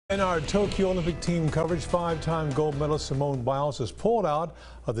In our Tokyo Olympic team coverage, five-time gold medalist Simone Biles has pulled out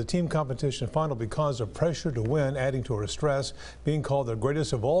of the team competition final because of pressure to win, adding to her stress, being called the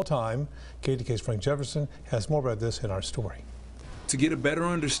greatest of all time. KTK's Frank Jefferson has more about this in our story. To get a better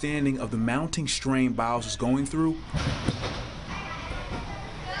understanding of the mounting strain Biles is going through,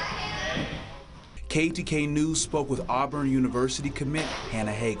 KTK News spoke with Auburn University commit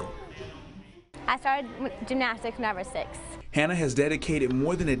Hannah Hagel. I started gymnastics when I was 6. Hannah has dedicated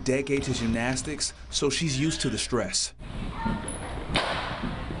more than a decade to gymnastics, so she's used to the stress.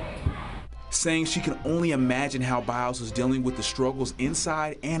 Saying she can only imagine how Biles is dealing with the struggles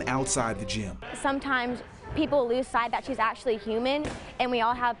inside and outside the gym. Sometimes people lose sight that she's actually human, and we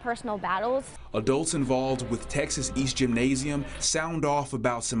all have personal battles. Adults involved with Texas East Gymnasium sound off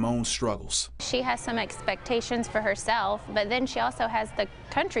about Simone's struggles. She has some expectations for herself, but then she also has the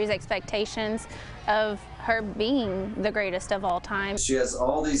country's expectations of her being the greatest of all time. She has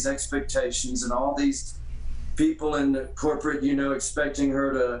all these expectations and all these people in the corporate, expecting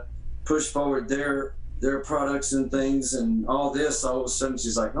her to push forward their products and things and all this. All of a sudden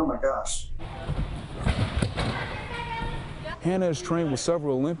she's like, oh my gosh. Hannah has trained with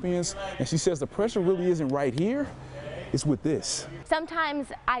several Olympians, and she says the pressure really isn't right here, it's with this. Sometimes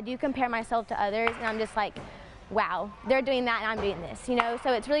I do compare myself to others, and I'm just like, wow, they're doing that and I'm doing this,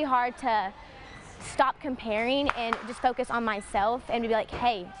 So it's really hard to stop comparing and just focus on myself and be like,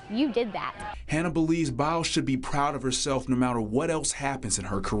 hey, you did that. Hannah believes Biles should be proud of herself no matter what else happens in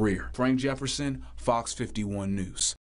her career. Frank Jefferson, Fox 51 News.